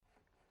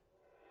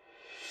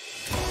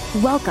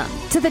Welcome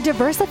to the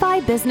Diversify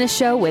Business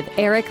Show with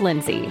Eric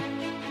Lindsay.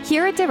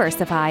 Here at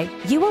Diversify,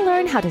 you will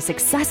learn how to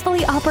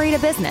successfully operate a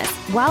business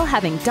while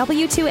having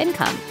W-2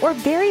 income or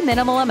very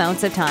minimal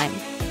amounts of time.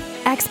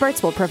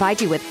 Experts will provide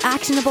you with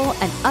actionable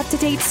and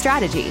up-to-date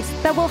strategies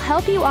that will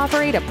help you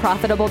operate a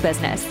profitable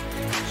business.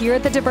 Here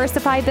at the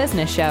Diversify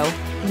Business Show,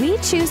 we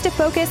choose to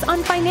focus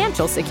on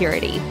financial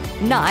security,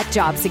 not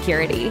job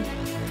security.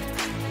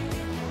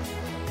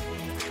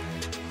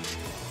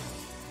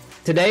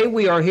 Today,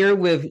 we are here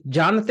with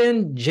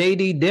Jonathan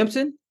J.D.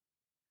 Dempsey.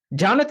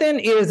 Jonathan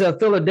is a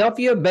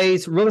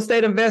Philadelphia-based real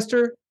estate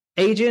investor,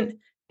 agent,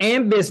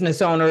 and business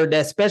owner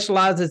that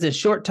specializes in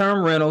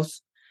short-term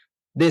rentals.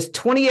 This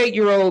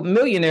 28-year-old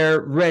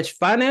millionaire reached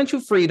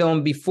financial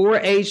freedom before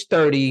age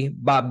 30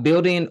 by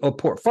building a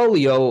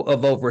portfolio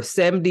of over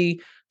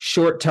 70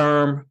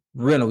 short-term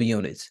rental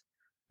units.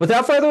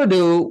 Without further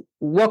ado,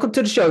 welcome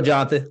to the show,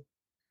 Jonathan.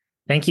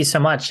 Thank you so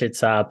much.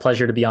 It's a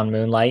pleasure to be on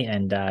Moonlight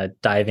and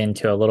dive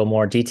into a little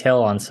more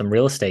detail on some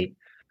real estate.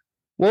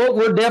 Well,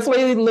 we're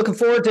definitely looking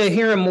forward to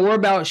hearing more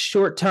about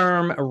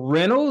short-term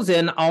rentals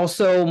and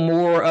also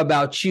more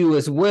about you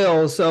as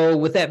well. So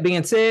with that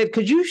being said,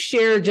 could you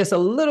share just a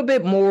little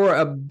bit more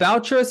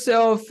about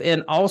yourself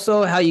and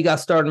also how you got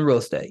started in real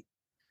estate?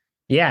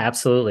 Yeah,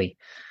 absolutely.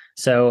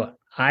 So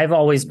I've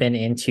always been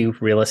into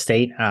real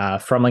estate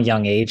from a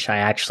young age. I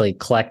actually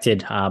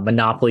collected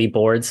Monopoly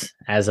boards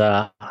as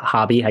a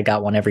hobby. I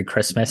got one every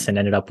Christmas and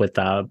ended up with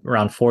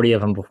around 40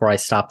 of them before I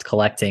stopped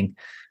collecting.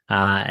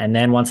 And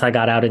then once I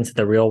got out into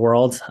the real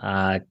world,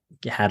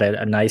 had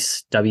a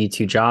nice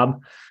W-2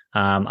 job.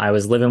 I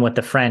was living with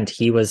a friend.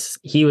 He was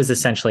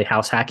essentially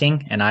house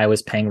hacking, and I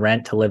was paying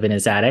rent to live in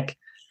his attic.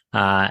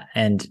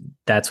 And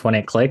that's when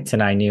it clicked,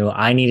 and I knew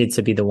I needed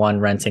to be the one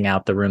renting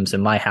out the rooms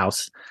in my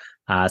house.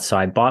 So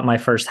I bought my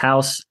first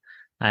house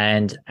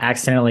and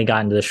accidentally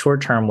got into the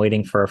short term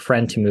waiting for a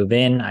friend to move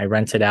in. I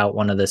rented out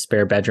one of the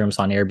spare bedrooms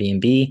on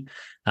Airbnb,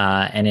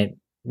 and it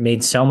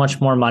made so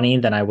much more money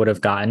than I would have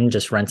gotten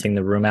just renting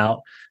the room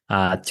out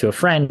to a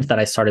friend that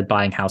I started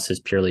buying houses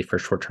purely for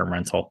short-term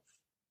rental.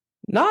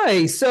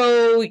 Nice.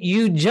 So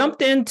you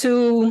jumped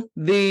into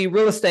the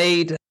real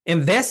estate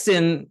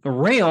investing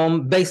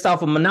realm based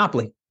off of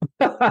Monopoly.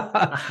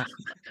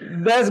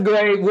 That's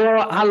great.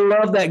 Well, I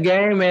love that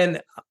game.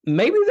 And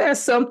maybe there's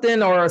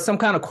something or some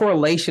kind of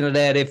correlation to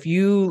that. If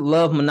you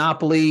love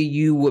Monopoly,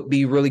 you would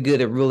be really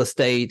good at real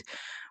estate.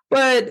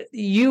 But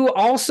you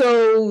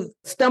also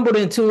stumbled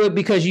into it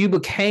because you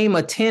became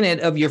a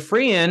tenant of your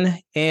friend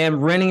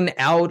and renting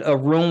out a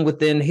room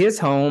within his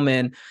home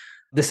and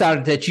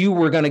decided that you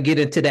were going to get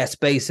into that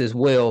space as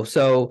well.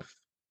 So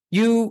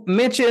you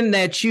mentioned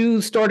that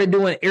you started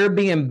doing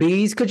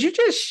Airbnbs. Could you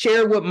just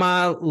share with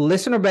my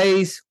listener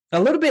base a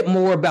little bit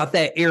more about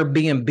that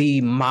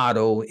Airbnb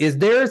model? Is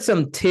there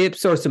some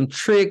tips or some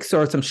tricks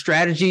or some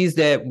strategies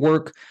that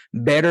work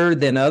better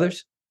than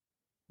others?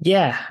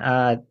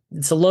 Yeah,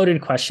 it's a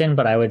loaded question,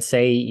 but I would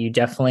say you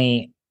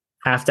definitely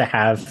have to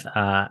have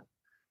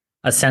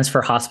a sense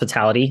for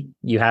hospitality.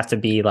 You have to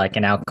be like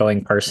an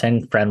outgoing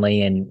person,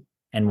 friendly,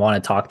 and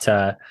want to talk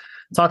to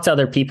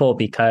other people,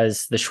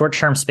 because the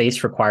short-term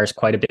space requires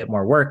quite a bit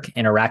more work,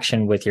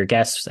 interaction with your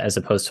guests, as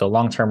opposed to a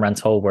long-term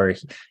rental where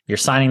you're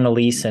signing the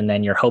lease and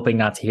then you're hoping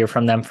not to hear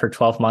from them for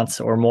 12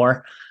 months or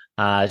more.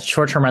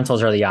 Short-term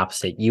rentals are the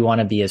opposite. You want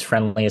to be as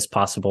friendly as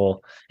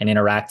possible and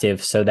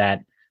interactive so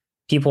that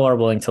people are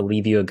willing to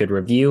leave you a good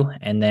review.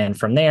 And then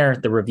from there,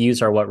 the reviews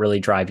are what really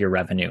drive your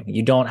revenue.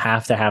 You don't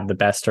have to have the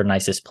best or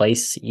nicest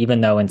place,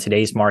 even though in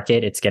today's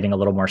market, it's getting a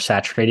little more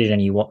saturated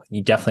and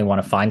you definitely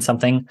want to find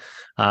something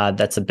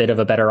that's a bit of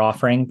a better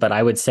offering. But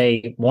I would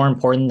say more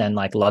important than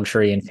like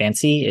luxury and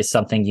fancy is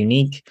something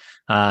unique.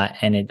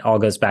 And it all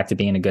goes back to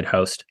being a good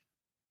host.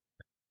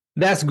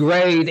 That's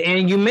great.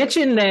 And you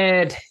mentioned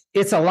that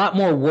it's a lot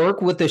more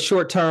work with the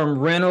short-term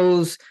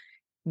rentals.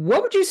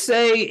 What would you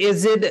say,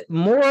 is it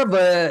more of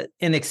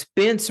an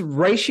expense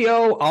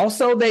ratio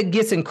also that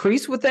gets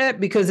increased with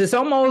that? Because it's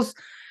almost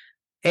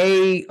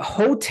a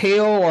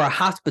hotel or a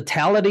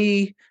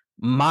hospitality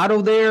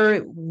model there.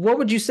 What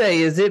would you say?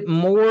 Is it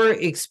more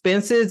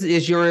expenses?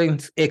 Is your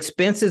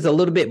expenses a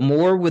little bit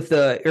more with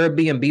the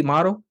Airbnb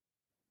model?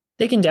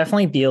 They can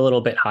definitely be a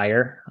little bit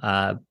higher.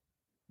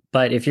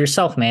 But if you're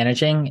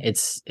self-managing,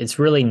 it's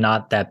really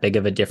not that big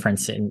of a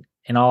difference.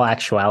 In all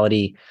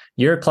actuality,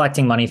 you're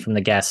collecting money from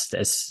the guests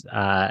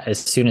as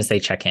soon as they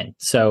check in.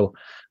 So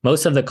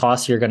most of the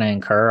costs you're going to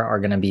incur are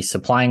going to be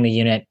supplying the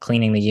unit,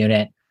 cleaning the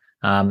unit,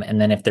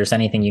 and then if there's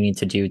anything you need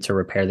to do to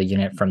repair the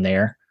unit from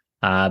there.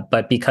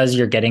 But because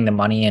you're getting the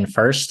money in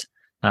first,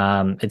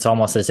 it's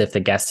almost as if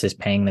the guest is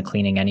paying the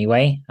cleaning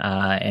anyway,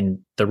 and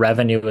the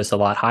revenue is a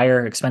lot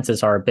higher.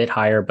 Expenses are a bit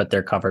higher, but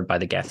they're covered by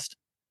the guest.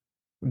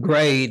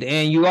 Great.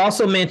 And you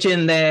also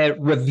mentioned that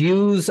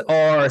reviews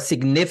are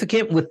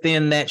significant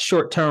within that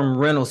short-term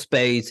rental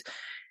space.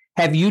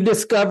 Have you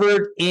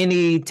discovered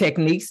any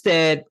techniques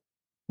that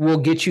will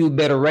get you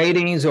better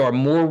ratings or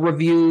more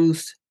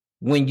reviews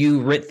when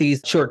you rent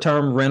these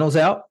short-term rentals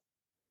out?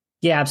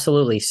 Yeah,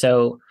 absolutely.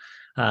 So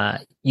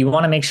you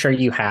want to make sure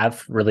you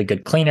have really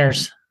good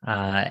cleaners,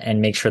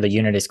 and make sure the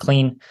unit is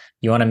clean.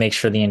 You want to make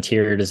sure the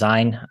interior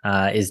design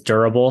is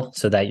durable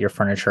so that your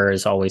furniture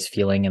is always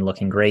feeling and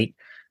looking great.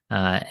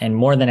 And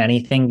more than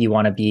anything, you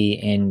want to be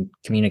in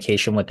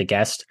communication with the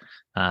guest.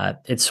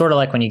 It's sort of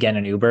like when you get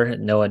an Uber.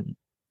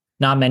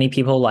 Not many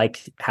people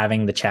like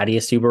having the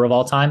chattiest Uber of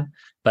all time,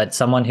 but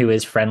someone who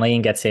is friendly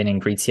and gets in and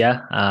greets you,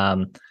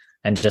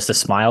 and just a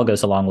smile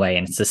goes a long way.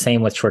 And it's the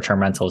same with short-term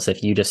rentals.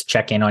 If you just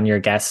check in on your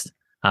guest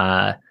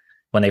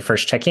when they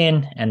first check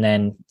in, and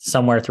then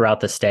somewhere throughout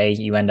the stay,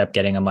 you end up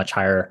getting a much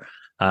higher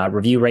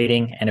review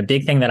rating. And a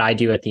big thing that I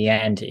do at the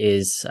end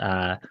is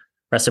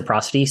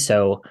reciprocity.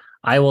 So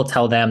I will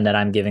tell them that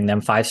I'm giving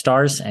them 5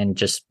 stars, and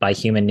just by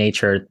human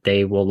nature,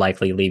 they will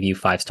likely leave you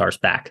 5 stars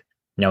back,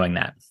 knowing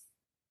that.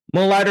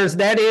 Moonlighters,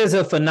 that is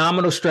a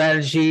phenomenal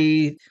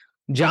strategy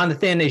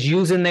Jonathan is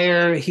using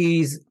there.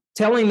 He's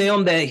telling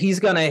them that he's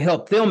going to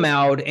help them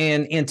out.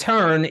 And in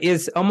turn,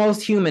 it's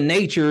almost human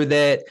nature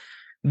that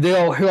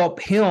they'll help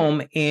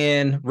him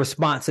in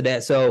response to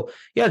that. So,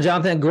 yeah,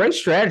 Jonathan, great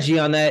strategy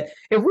on that.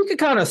 If we could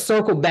kind of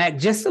circle back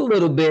just a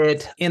little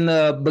bit, in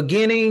the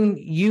beginning,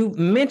 you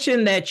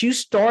mentioned that you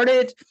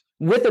started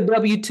with a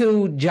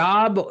W-2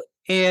 job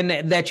and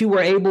that you were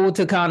able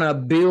to kind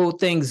of build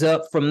things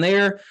up from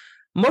there.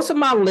 Most of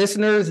my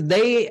listeners,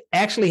 they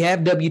actually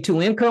have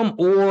W-2 income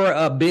or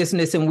a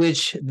business in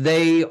which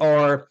they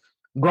are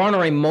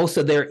garnering most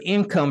of their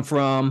income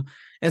from.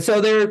 And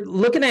so they're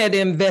looking at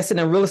investing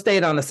in real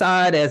estate on the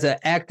side as an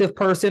active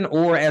person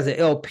or as an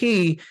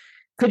LP.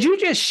 Could you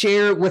just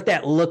share what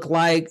that looked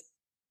like,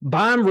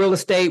 buying real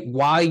estate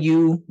while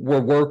you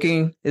were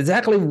working?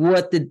 Exactly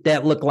what did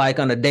that look like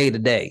on a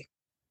day-to-day?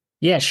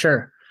 Yeah,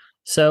 sure.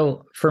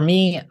 So for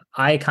me,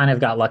 I kind of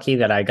got lucky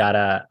that I got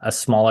a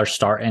smaller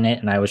start in it,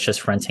 and I was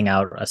just renting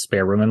out a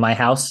spare room in my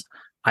house.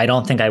 I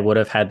don't think I would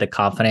have had the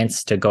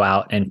confidence to go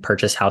out and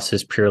purchase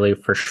houses purely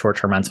for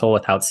short-term rental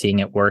without seeing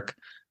it work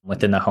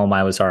within the home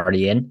I was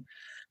already in.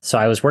 So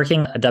I was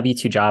working a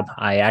W-2 job.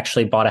 I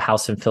actually bought a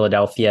house in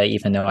Philadelphia,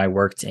 even though I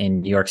worked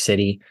in New York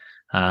City,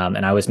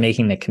 and I was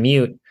making the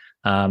commute,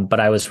 but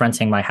I was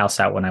renting my house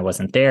out when I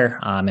wasn't there,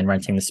 and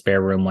renting the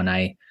spare room when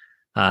I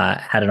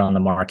had it on the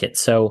market.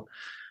 So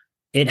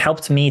it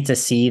helped me to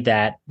see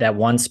that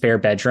one spare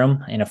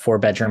bedroom in a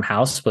 4-bedroom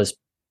house was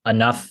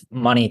enough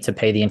money to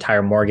pay the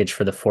entire mortgage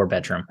for the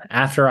 4-bedroom.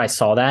 After I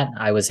saw that,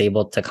 I was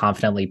able to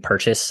confidently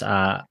purchase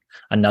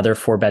another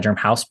 4-bedroom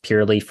house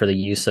purely for the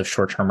use of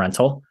short-term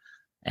rental.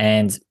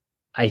 And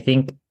I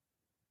think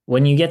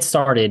when you get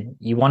started,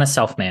 you want to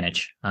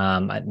self-manage.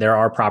 There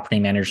are property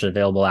managers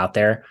available out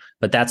there,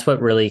 but that's what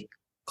really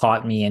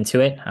caught me into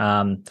it.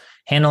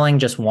 Handling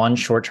just one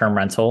short-term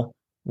rental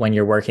when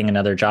you're working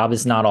another job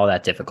is not all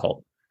that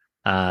difficult.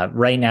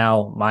 Right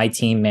now, my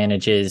team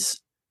manages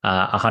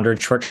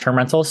 100 short-term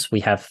rentals. We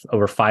have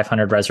over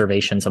 500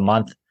 reservations a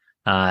month,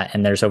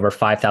 and there's over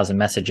 5,000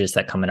 messages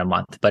that come in a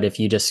month. But if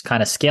you just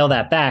kind of scale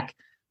that back,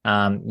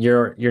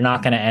 you're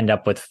not going to end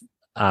up with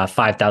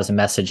 5,000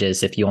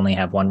 messages if you only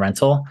have one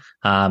rental.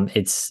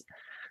 It's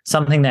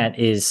something that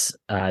is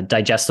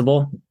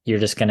digestible.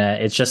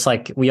 It's just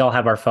like we all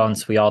have our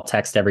phones. We all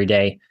text every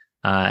day.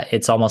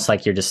 It's almost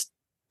like you're just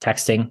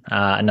texting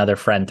another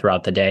friend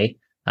throughout the day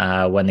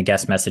when the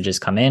guest messages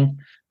come in.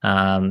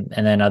 And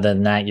then other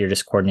than that, you're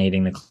just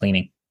coordinating the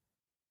cleaning.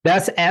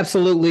 That's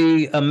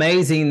absolutely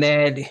amazing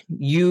that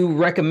you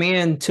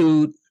recommend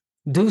to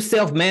do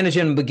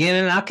self-management in the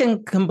beginning. I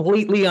can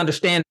completely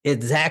understand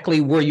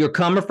exactly where you're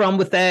coming from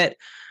with that,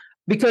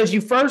 because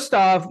you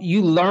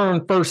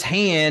learn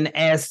firsthand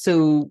as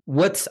to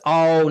what's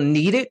all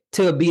needed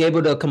to be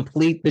able to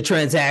complete the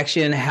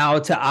transaction, how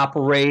to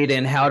operate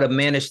and how to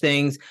manage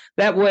things.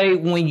 That way,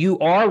 when you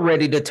are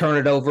ready to turn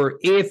it over,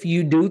 if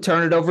you do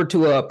turn it over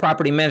to a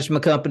property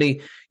management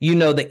company, you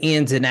know the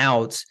ins and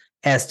outs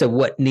as to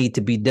what need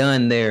to be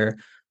done there.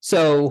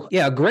 So,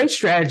 yeah, great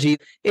strategy.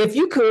 If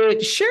you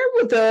could share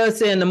with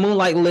us and the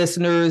Moonlight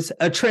listeners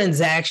a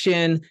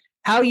transaction,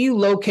 how you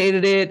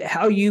located it,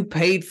 how you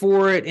paid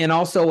for it, and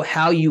also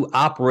how you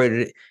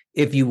operated it,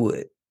 if you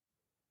would.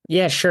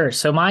 Yeah, sure.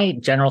 So my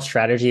general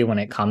strategy when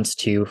it comes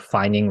to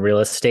finding real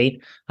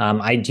estate,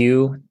 I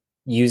do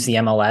use the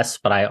MLS,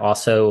 but I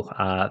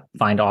also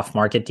find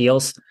off-market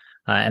deals.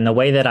 And the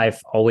way that I've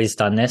always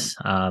done this,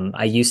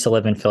 I used to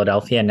live in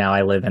Philadelphia, and now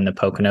I live in the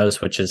Poconos,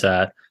 which is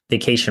a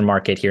vacation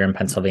market here in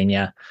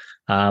Pennsylvania.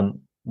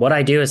 What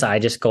I do is I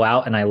just go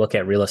out and I look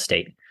at real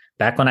estate.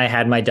 Back when I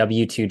had my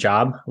W-2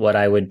 job, what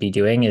I would be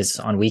doing is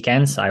on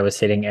weekends, I was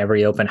hitting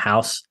every open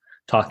house,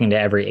 talking to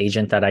every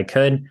agent that I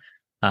could.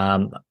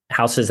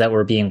 Houses that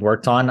were being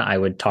worked on, I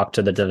would talk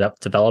to the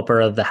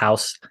developer of the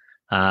house.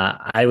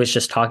 I was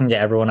just talking to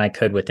everyone I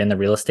could within the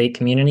real estate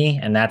community.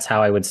 And that's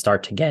how I would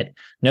start to get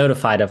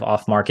notified of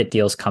off-market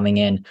deals coming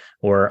in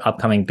or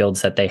upcoming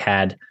builds that they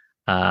had,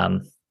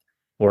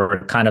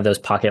 or kind of those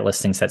pocket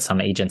listings that some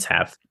agents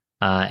have.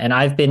 And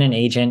I've been an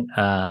agent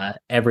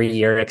every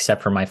year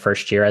except for my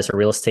first year as a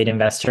real estate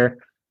investor.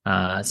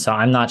 So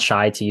I'm not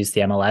shy to use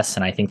the MLS,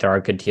 and I think there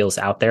are good deals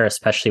out there,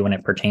 especially when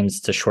it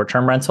pertains to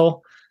short-term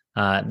rental.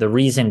 The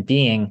reason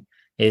being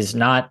is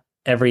not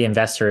every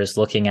investor is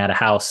looking at a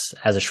house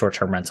as a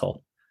short-term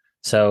rental.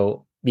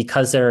 So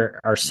because there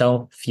are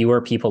so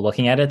fewer people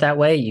looking at it that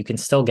way, you can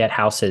still get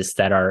houses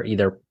that are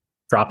either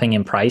dropping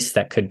in price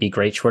that could be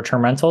great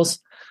short-term rentals,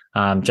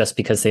 just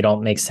because they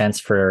don't make sense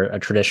for a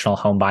traditional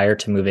home buyer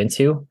to move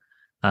into.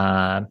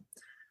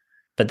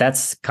 But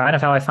that's kind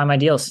of how I find my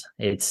deals.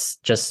 It's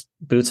just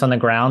boots on the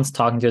ground,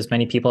 talking to as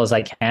many people as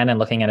I can and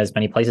looking at as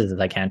many places as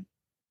I can.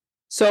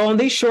 So on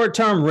these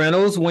short-term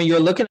rentals, when you're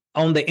looking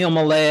on the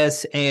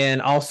MLS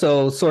and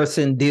also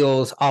sourcing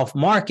deals off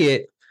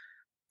market,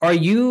 are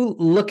you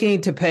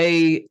looking to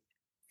pay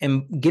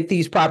and get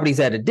these properties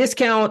at a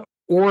discount,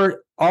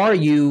 or are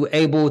you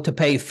able to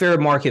pay fair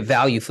market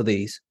value for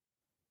these?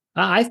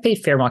 I've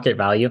paid fair market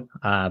value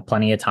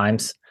plenty of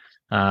times.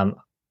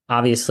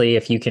 Obviously,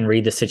 if you can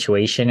read the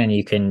situation and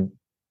you can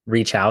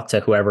reach out to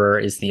whoever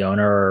is the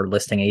owner or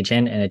listing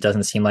agent and it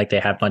doesn't seem like they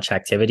have much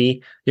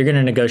activity, you're going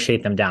to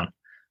negotiate them down.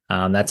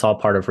 That's all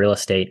part of real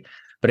estate.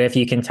 But if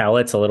you can tell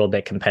it's a little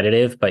bit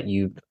competitive, but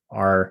you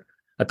are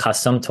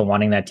accustomed to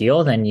wanting that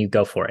deal, then you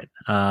go for it.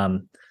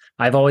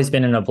 I've always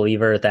been a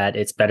believer that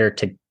it's better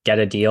to get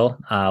a deal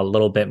a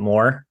little bit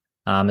more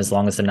as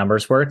long as the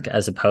numbers work,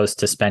 as opposed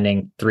to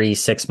spending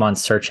 3-6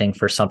 months searching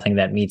for something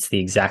that meets the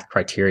exact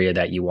criteria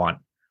that you want.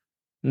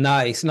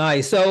 Nice.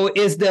 So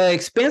is the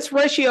expense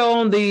ratio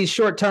on these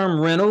short-term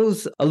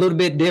rentals a little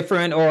bit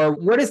different, or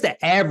what is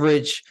the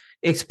average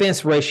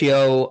expense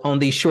ratio on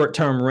these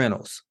short-term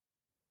rentals?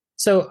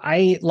 So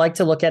I like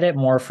to look at it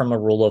more from a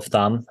rule of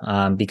thumb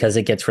because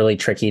it gets really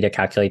tricky to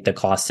calculate the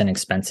costs and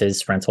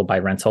expenses rental by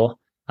rental.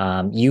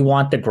 You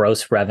want the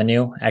gross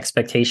revenue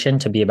expectation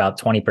to be about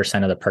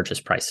 20% of the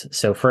purchase price.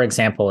 So for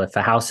example, if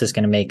a house is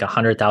going to make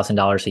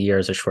 $100,000 a year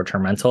as a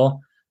short-term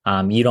rental,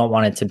 you don't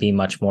want it to be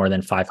much more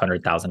than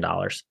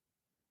 $500,000.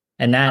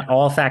 And that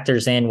all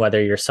factors in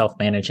whether you're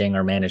self-managing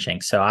or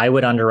managing. So I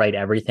would underwrite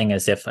everything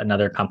as if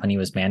another company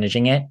was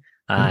managing it.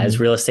 As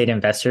real estate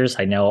investors,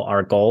 I know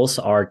our goals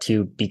are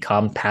to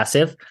become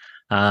passive.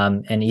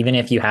 And even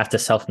if you have to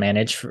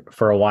self-manage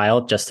for a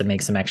while just to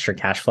make some extra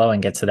cash flow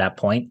and get to that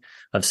point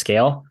of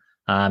scale,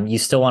 you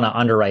still want to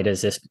underwrite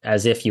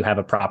as if you have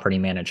a property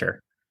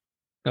manager.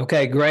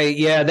 Okay, great.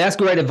 Yeah, that's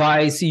great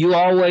advice. You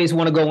always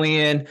want to go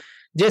in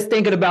just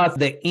thinking about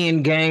the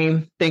end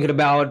game, thinking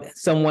about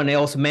someone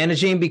else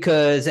managing,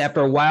 because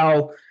after a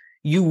while,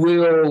 you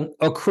will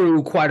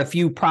accrue quite a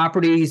few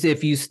properties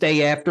if you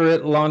stay after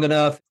it long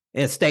enough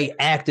and stay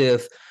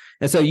active.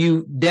 And so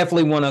you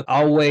definitely want to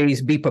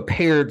always be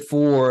prepared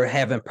for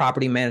having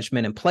property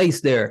management in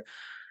place there.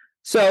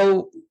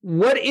 So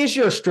what is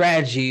your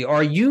strategy?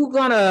 Are you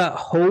going to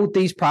hold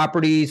these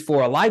properties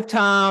for a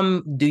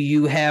lifetime? Do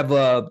you have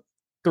a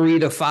 3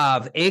 to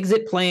 5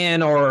 exit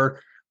plan, or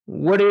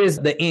what is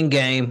the end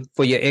game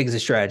for your exit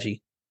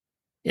strategy?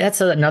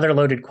 That's another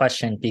loaded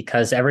question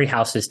because every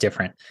house is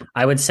different.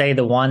 I would say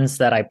the ones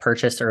that I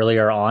purchased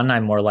earlier on,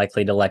 I'm more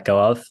likely to let go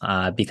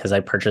of because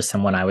I purchased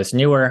them when I was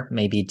newer,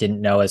 maybe didn't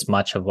know as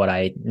much of what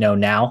I know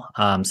now.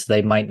 So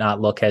they might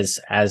not look as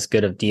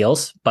good of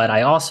deals, but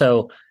I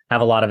also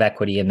have a lot of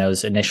equity in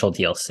those initial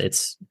deals.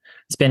 It's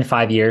been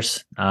 5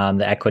 years.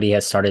 The equity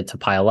has started to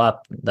pile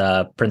up.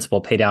 The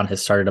principal pay down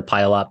has started to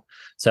pile up.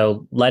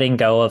 So letting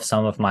go of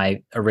some of my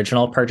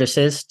original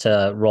purchases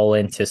to roll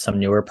into some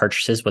newer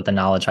purchases with the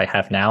knowledge I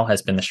have now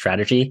has been the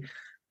strategy.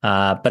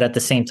 But at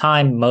the same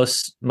time,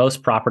 most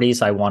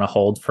properties I want to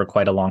hold for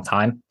quite a long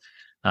time.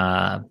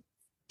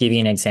 Give you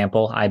an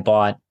example. I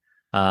bought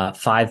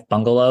 5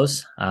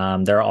 bungalows.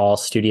 They're all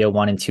studio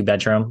 1 and 2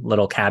 bedroom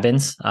little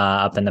cabins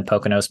up in the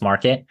Poconos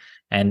market.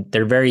 And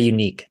they're very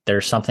unique. They're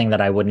something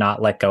that I would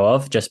not let go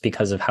of just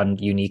because of how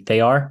unique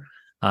they are.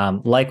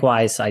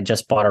 Likewise, I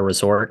just bought a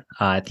resort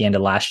at the end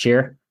of last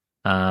year.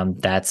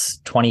 That's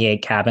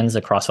 28 cabins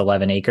across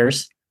 11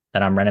 acres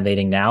that I'm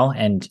renovating now.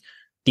 And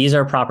these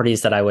are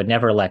properties that I would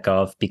never let go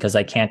of because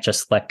I can't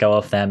just let go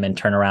of them and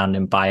turn around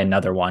and buy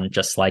another one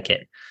just like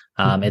it.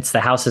 It's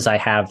the houses I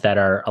have that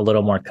are a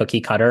little more cookie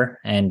cutter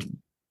and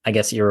I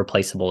guess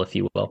irreplaceable, if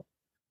you will.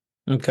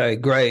 Okay,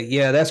 great.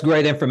 Yeah, that's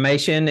great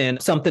information and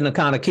something to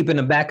kind of keep in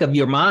the back of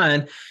your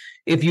mind.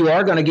 If you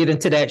are going to get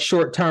into that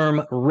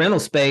short-term rental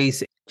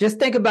space, just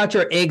think about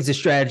your exit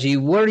strategy.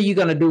 What are you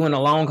going to do in the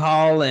long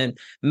haul, and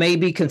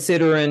maybe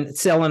considering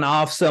selling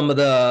off some of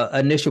the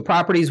initial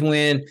properties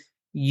when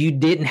you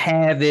didn't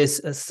have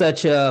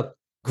such a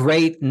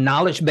great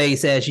knowledge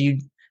base as you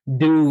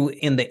do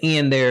in the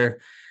end there.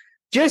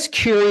 Just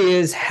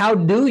curious, how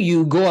do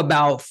you go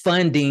about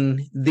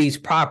funding these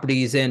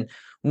properties? And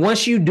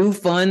once you do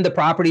fund the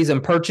properties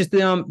and purchase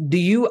them, do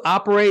you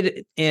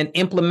operate and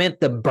implement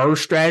the BRRRR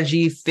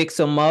strategy, fix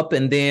them up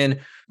and then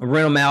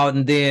rent them out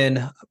and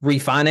then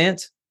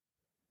refinance?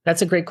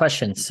 That's a great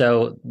question.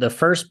 So the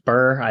first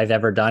BRRRR I've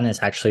ever done is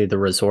actually the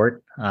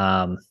resort.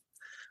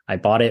 I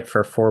bought it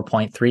for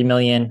 $4.3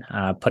 million,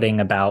 putting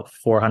about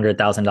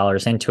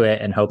 $400,000 into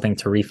it and hoping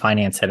to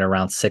refinance it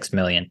around $6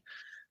 million.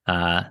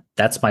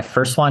 That's my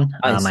first one.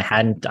 Nice.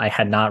 I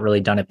had not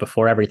really done it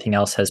before. Everything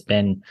else has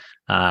been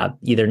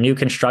either new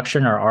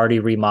construction or already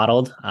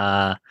remodeled.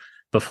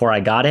 before I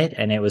got it.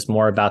 And it was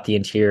more about the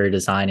interior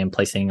design and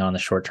placing it on the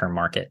short-term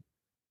market.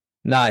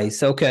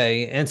 Nice.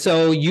 Okay. And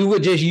so you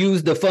would just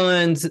use the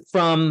funds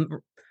from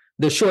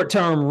the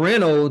short-term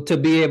rental to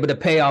be able to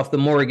pay off the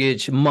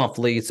mortgage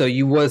monthly. So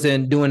you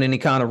wasn't doing any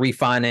kind of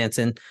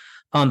refinancing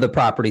on the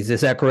properties.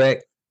 Is that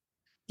correct?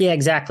 Yeah,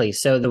 exactly.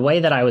 So the way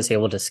that I was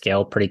able to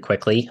scale pretty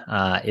quickly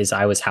is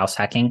I was house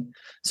hacking.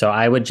 So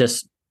I would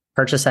just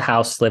purchase a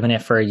house, live in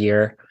it for a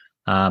year.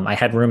 I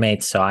had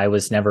roommates, so I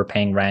was never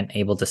paying rent,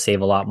 able to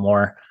save a lot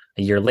more.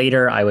 A year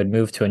later, I would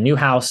move to a new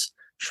house,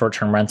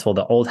 short-term rental,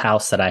 the old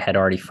house that I had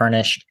already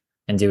furnished,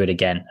 and do it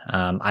again.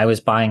 I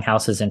was buying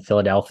houses in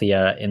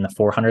Philadelphia in the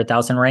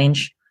 400,000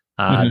 range.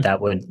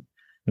 That would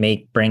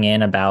bring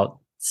in about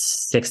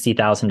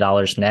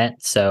 $60,000 net.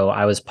 So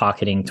I was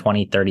pocketing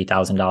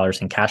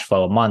 $20,000-$30,000 in cash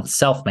flow a month,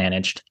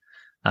 self-managed,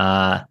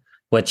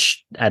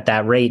 which at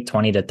that rate,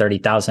 20 to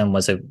 30,000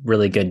 was a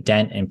really good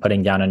dent in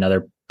putting down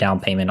another down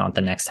payment on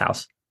the next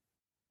house.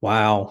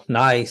 Wow,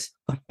 nice.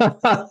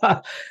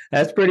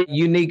 That's pretty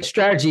unique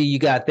strategy you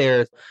got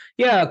there.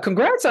 Yeah,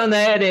 congrats on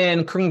that,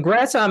 and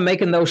congrats on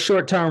making those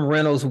short-term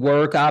rentals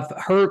work. I've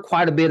heard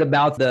quite a bit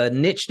about the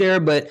niche there,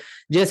 but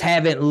just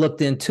haven't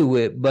looked into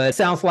it. But it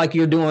sounds like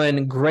you're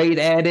doing great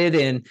at it,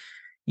 and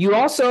you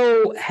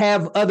also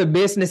have other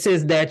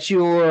businesses that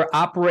you're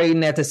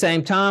operating at the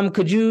same time.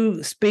 Could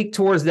you speak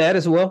towards that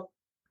as well?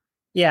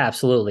 Yeah,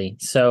 absolutely.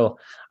 So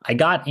I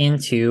got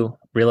into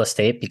real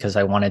estate because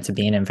I wanted to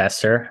be an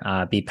investor,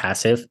 be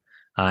passive.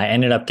 I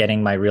ended up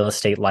getting my real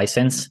estate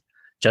license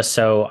just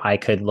so I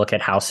could look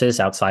at houses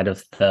outside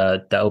of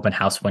the open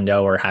house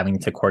window or having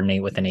to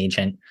coordinate with an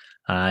agent.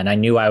 And I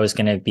knew I was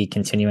going to be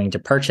continuing to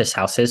purchase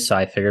houses. So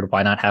I figured,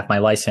 why not have my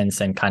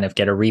license and kind of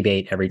get a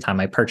rebate every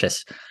time I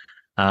purchase?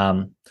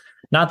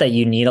 Not that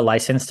you need a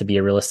license to be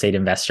a real estate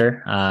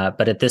investor,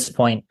 but at this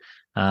point,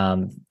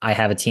 I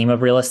have a team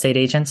of real estate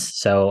agents.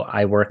 So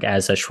I work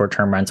as a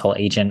short-term rental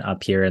agent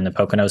up here in the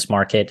Poconos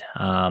market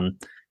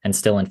and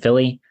still in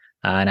Philly.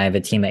 And I have a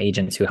team of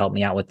agents who help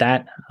me out with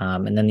that.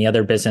 And then the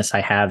other business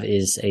I have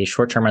is a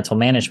short-term rental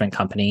management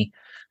company,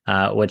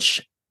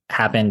 which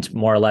happened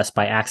more or less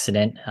by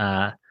accident.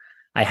 I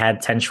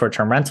had 10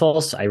 short-term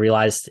rentals. I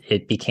realized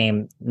it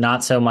became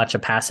not so much a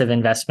passive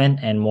investment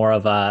and more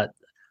of a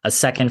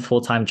second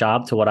full-time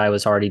job to what I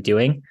was already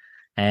doing.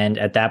 And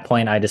at that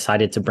point, I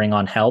decided to bring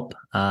on help.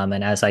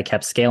 And as I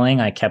kept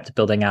scaling, I kept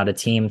building out a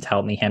team to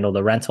help me handle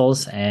the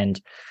rentals.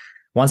 And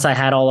once I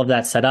had all of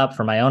that set up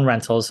for my own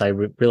rentals, I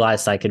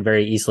realized I could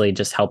very easily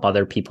just help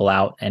other people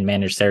out and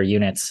manage their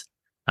units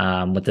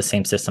with the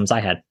same systems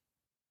I had.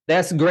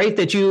 That's great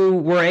that you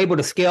were able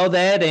to scale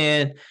that,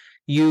 and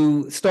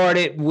you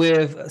started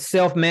with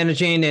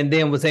self-managing and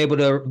then was able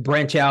to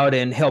branch out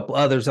and help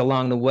others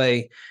along the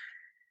way.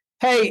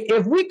 Hey,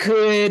 if we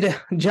could,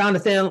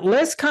 Jonathan,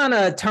 let's kind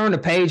of turn the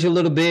page a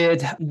little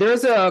bit.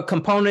 There's a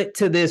component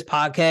to this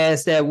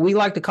podcast that we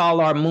like to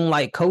call our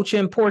Moonlight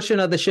Coaching portion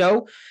of the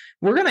show.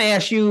 We're going to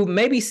ask you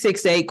maybe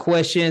 6 to 8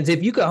 questions.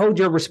 If you could hold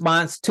your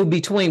response to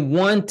between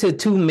 1 to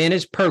 2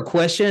 minutes per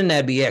question,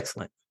 that'd be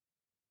excellent.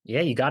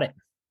 Yeah, you got it.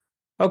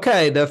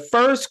 Okay, the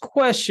first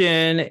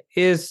question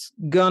is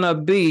going to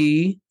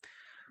be,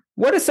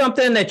 what is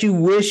something that you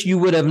wish you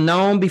would have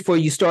known before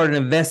you started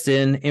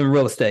investing in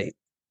real estate?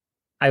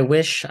 I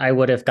wish I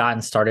would have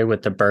gotten started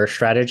with the BRRRR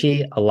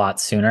strategy a lot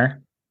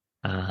sooner.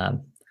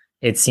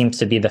 It seems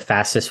to be the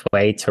fastest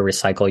way to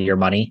recycle your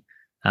money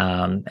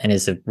and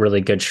is a really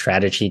good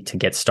strategy to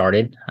get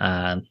started.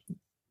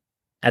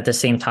 At the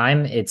same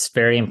time, it's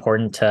very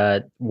important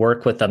to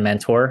work with a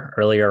mentor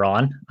earlier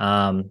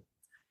on.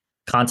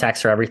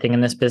 Contacts are everything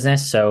in this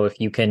business. So if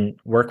you can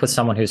work with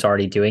someone who's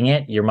already doing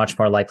it, you're much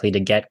more likely to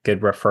get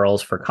good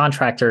referrals for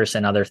contractors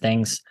and other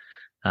things.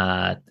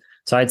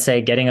 So I'd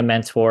say getting a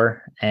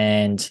mentor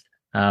and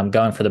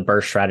going for the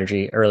BRRRR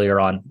strategy earlier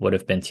on would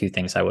have been 2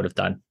 things I would have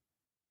done.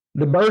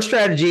 The BRRRR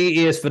strategy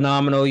is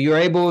phenomenal. You're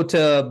able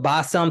to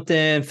buy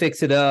something,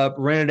 fix it up,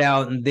 rent it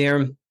out, and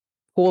then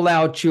pull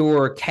out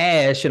your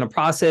cash in a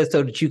process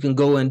so that you can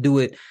go and do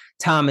it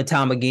time and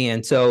time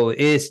again. So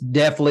it's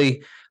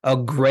definitely a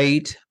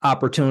great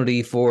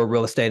opportunity for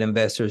real estate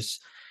investors.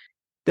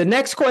 The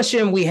next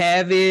question we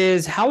have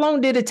is, how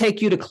long did it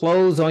take you to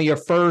close on your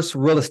first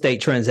real estate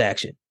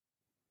transaction?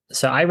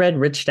 So I read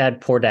Rich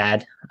Dad, Poor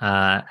Dad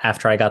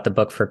after I got the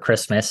book for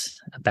Christmas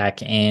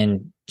back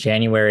in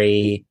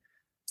January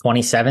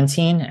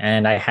 2017,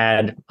 and I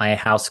had my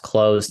house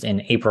closed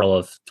in April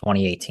of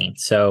 2018.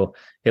 So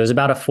it was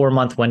about a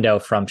 4-month window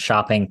from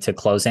shopping to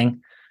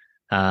closing.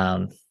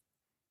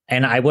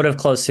 And I would have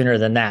closed sooner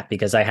than that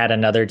because I had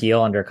another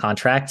deal under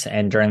contract.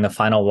 And during the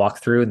final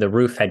walkthrough, the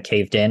roof had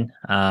caved in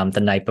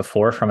the night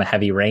before from a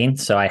heavy rain.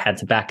 So I had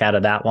to back out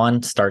of that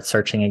one, start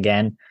searching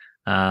again.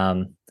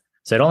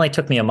 So it only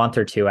took me a month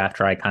or 2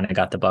 after I kind of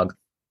got the bug.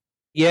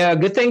 Yeah,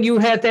 good thing you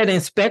had that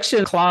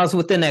inspection clause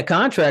within that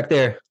contract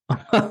there.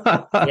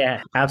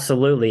 Yeah,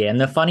 absolutely. And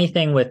the funny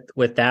thing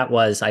with that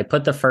was I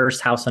put the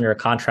first house under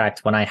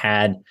contract when I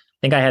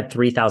think I had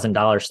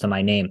 $3,000 to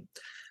my name.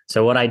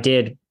 So what I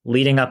did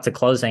leading up to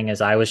closing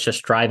is I was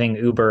just driving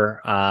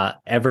Uber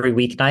every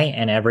weeknight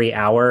and every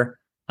hour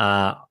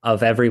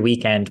of every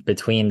weekend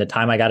between the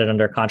time I got it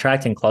under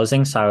contract and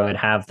closing. So I would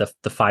have the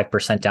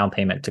 5% down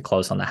payment to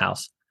close on the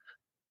house.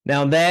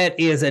 Now that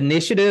is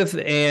initiative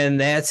and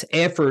that's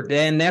effort,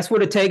 and that's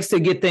what it takes to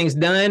get things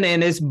done.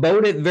 And it's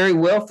boded very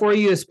well for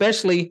you,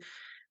 especially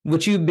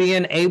with you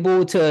being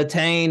able to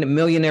attain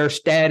millionaire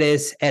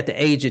status at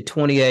the age of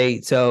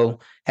 28. So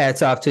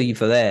hats off to you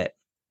for that.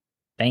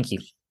 Thank you.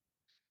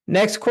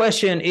 Next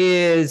question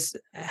is,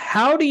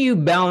 how do you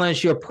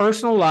balance your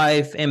personal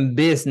life and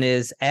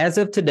business as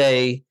of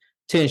today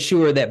to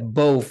ensure that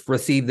both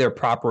receive their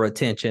proper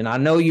attention? I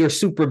know you're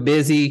super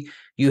busy.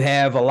 You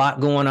have a lot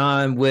going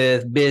on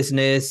with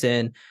business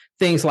and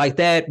things like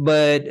that,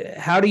 but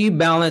how do you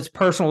balance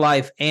personal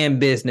life and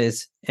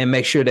business and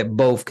make sure that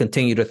both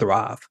continue to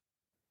thrive?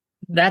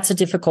 That's a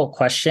difficult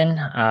question.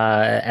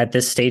 At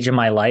this stage of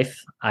my life,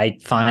 I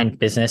find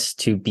business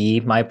to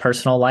be my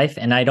personal life.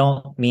 And I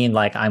don't mean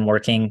like I'm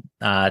working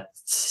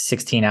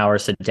 16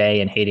 hours a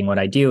day and hating what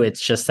I do.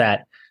 It's just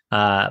that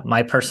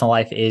my personal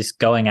life is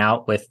going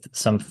out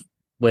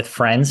with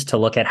friends to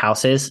look at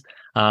houses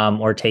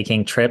or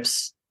taking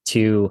trips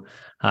to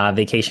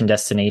vacation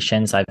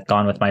destinations. I've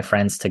gone with my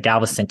friends to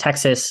Galveston,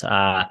 Texas.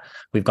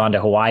 We've gone to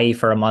Hawaii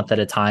for a month at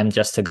a time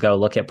just to go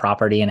look at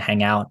property and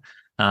hang out.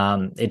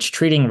 It's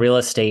treating real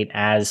estate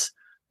as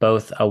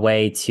both a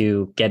way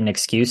to get an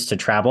excuse to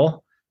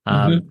travel,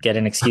 get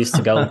an excuse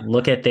to go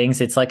look at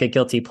things. It's like a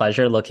guilty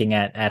pleasure looking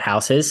at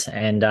houses.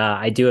 And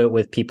I do it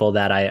with people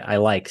that I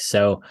like.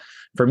 So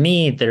for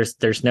me,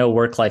 there's no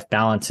work-life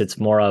balance. It's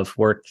more of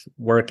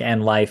work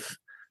and life.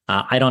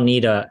 I don't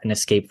need an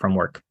escape from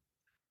work.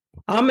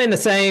 I'm in the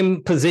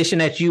same position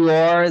that you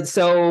are.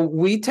 So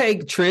we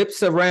take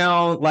trips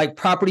around like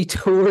property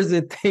tours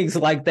and things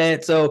like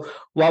that. So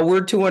while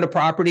we're touring a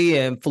property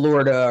in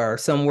Florida or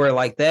somewhere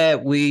like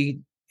that, we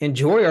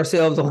enjoy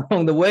ourselves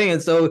along the way.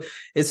 And so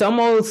it's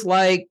almost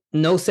like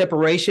no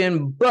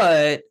separation,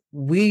 but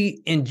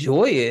we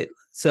enjoy it.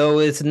 So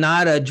it's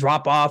not a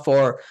drop off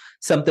or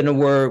something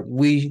where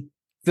we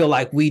feel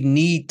like we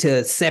need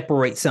to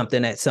separate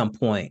something at some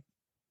point.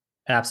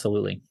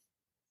 Absolutely.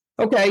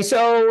 Okay,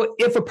 so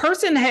if a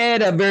person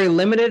had a very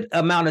limited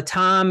amount of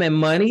time and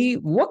money,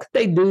 what could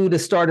they do to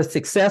start a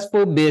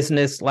successful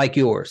business like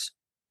yours?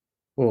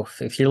 Oof,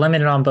 if you're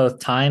limited on both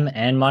time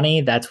and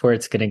money, that's where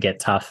it's going to get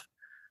tough.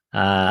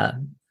 I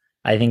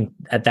think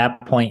at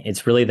that point,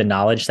 it's really the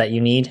knowledge that you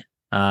need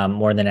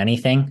more than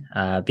anything,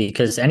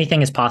 because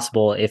anything is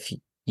possible if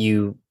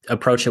you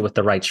approach it with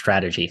the right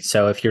strategy.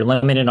 So if you're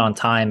limited on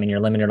time and you're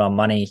limited on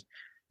money,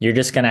 you're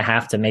just going to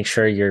have to make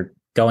sure you're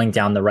going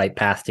down the right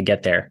path to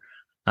get there.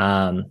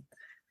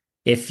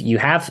 If you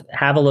have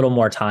a little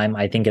more time,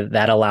 I think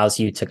that allows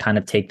you to kind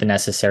of take the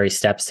necessary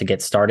steps to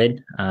get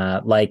started.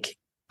 Like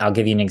I'll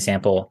give you an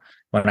example.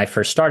 When I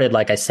first started,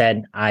 like I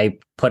said, I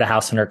put a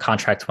house under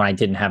contract when I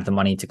didn't have the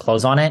money to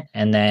close on it.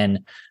 And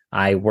then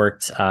I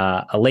worked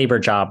a labor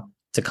job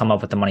to come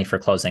up with the money for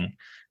closing.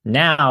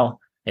 Now,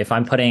 if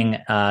I'm putting,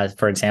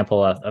 for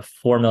example, a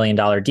 $4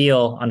 million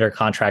deal under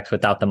contract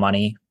without the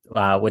money,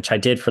 which I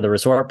did for the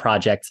resort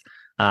project,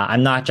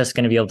 I'm not just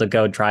going to be able to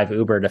go drive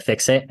Uber to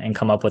fix it and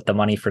come up with the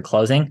money for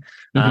closing.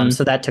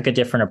 So that took a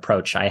different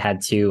approach. I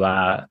had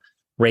to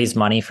raise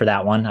money for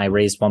that one. I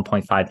raised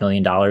 $1.5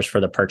 million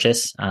for the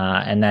purchase,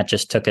 and that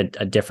just took a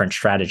different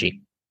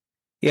strategy.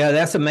 Yeah,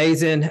 that's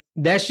amazing.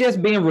 That's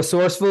just being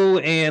resourceful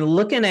and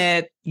looking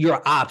at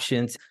your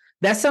options.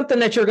 That's something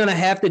that you're going to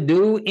have to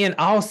do in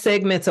all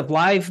segments of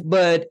life,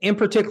 but in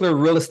particular,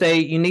 real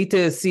estate, you need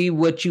to see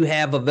what you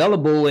have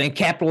available and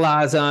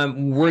capitalize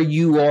on where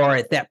you are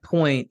at that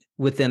point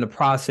within the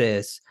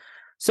process.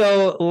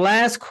 So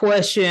last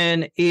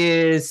question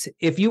is,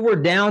 if you were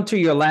down to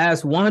your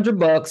last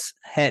 $100,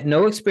 had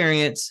no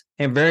experience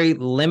and very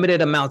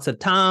limited amounts of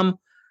time,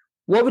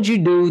 what would you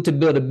do to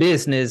build a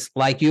business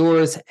like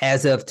yours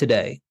as of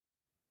today?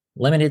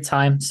 Limited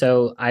time.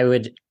 So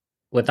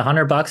with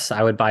 $100,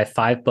 I would buy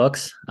 5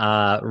 books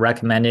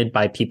recommended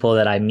by people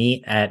that I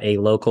meet at a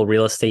local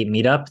real estate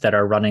meetup that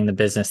are running the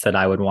business that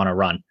I would want to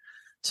run.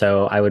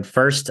 So I would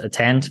first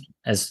attend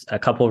as a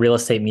couple real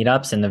estate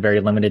meetups in the very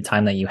limited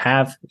time that you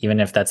have, even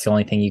if that's the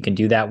only thing you can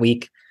do that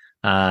week.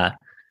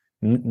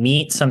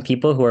 Meet some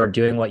people who are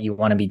doing what you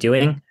want to be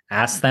doing.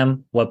 Ask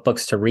them what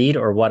books to read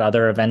or what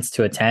other events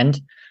to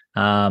attend,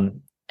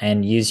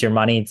 and use your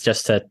money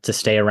just to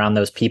stay around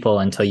those people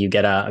until you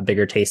get a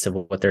bigger taste of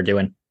what they're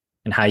doing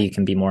and how you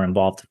can be more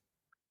involved.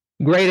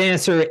 Great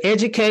answer.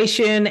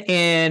 Education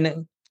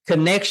and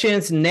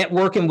connections,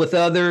 networking with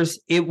others,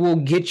 it will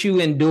get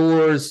you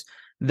indoors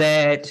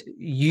that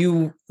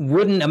you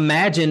wouldn't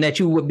imagine that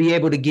you would be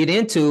able to get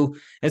into.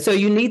 And so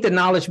you need the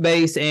knowledge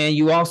base, and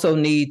you also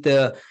need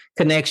the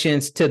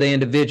connections to the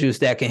individuals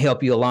that can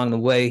help you along the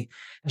way.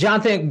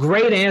 Jonathan,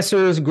 great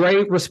answers,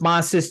 great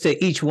responses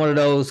to each one of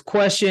those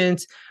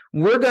questions.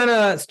 We're going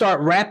to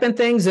start wrapping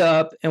things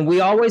up, and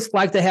we always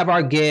like to have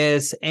our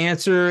guests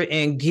answer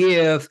and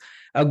give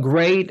a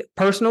great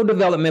personal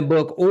development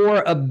book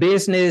or a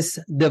business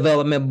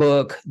development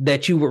book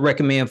that you would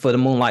recommend for the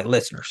Moonlight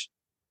listeners?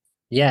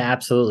 Yeah,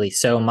 absolutely.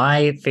 So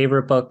my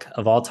favorite book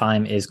of all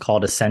time is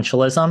called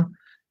Essentialism,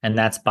 and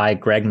that's by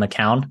Greg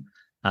McKeown.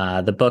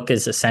 The book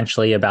is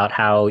essentially about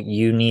how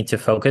you need to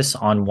focus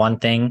on one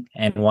thing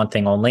and one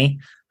thing only,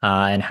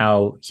 and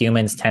how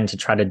humans tend to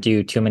try to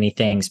do too many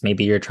things.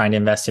 Maybe you're trying to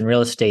invest in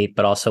real estate,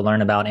 but also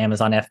learn about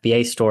Amazon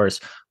FBA stores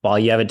while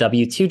you have a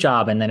W-2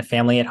 job and then a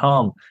family at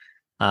home.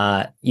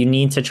 You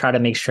need to try to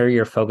make sure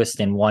you're focused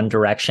in one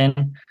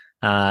direction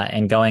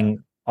and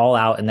going all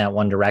out in that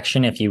one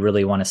direction if you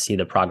really want to see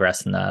the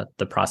progress and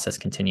the process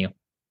continue.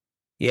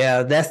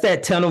 Yeah, that's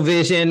that tunnel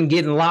vision,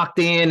 getting locked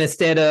in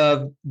instead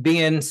of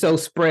being so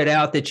spread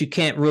out that you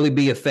can't really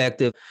be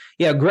effective.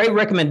 Yeah, great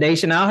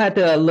recommendation. I'll have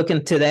to look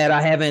into that.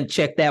 I haven't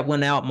checked that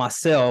one out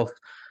myself.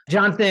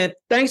 Jonathan,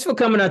 thanks for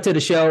coming on to the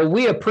show.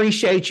 We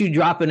appreciate you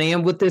dropping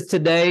in with us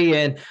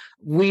today, and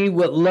we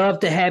would love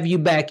to have you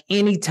back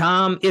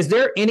anytime. Is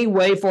there any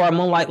way for our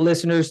Moonlight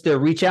listeners to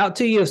reach out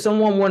to you if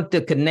someone wanted to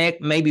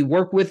connect, maybe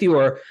work with you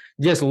or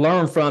just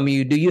learn from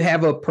you? Do you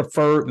have a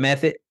preferred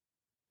method?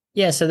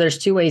 Yeah, so there's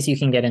two ways you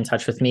can get in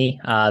touch with me.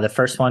 The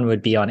first one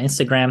would be on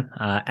Instagram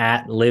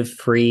at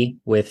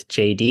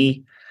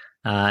livefreewithjd.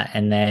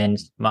 And then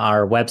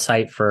our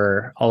website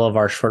for all of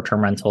our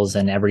short-term rentals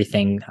and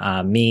everything,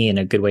 me, and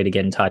a good way to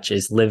get in touch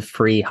is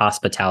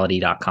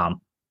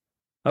livefreehospitality.com.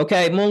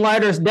 Okay,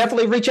 Moonlighters,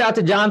 definitely reach out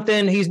to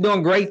Jonathan. He's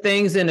doing great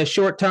things in the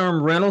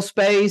short-term rental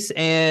space,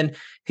 and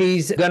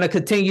he's going to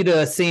continue to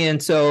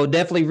ascend. So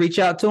definitely reach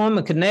out to him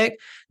and connect.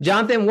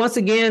 Jonathan, once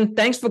again,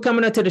 thanks for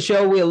coming up to the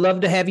show. We'd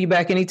love to have you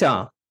back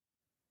anytime.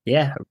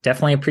 Yeah,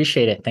 definitely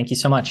appreciate it. Thank you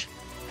so much.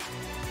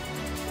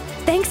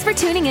 Thanks for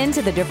tuning in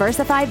to the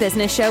Diversify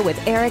Business Show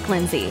with Eric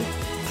Lindsay.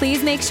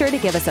 Please make sure to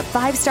give us a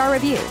 5-star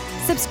review,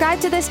 subscribe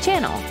to this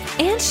channel,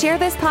 and share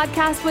this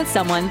podcast with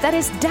someone that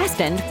is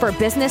destined for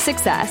business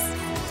success.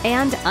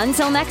 And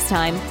until next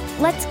time,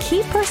 let's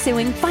keep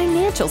pursuing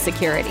financial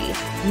security,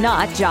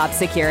 not job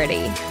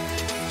security.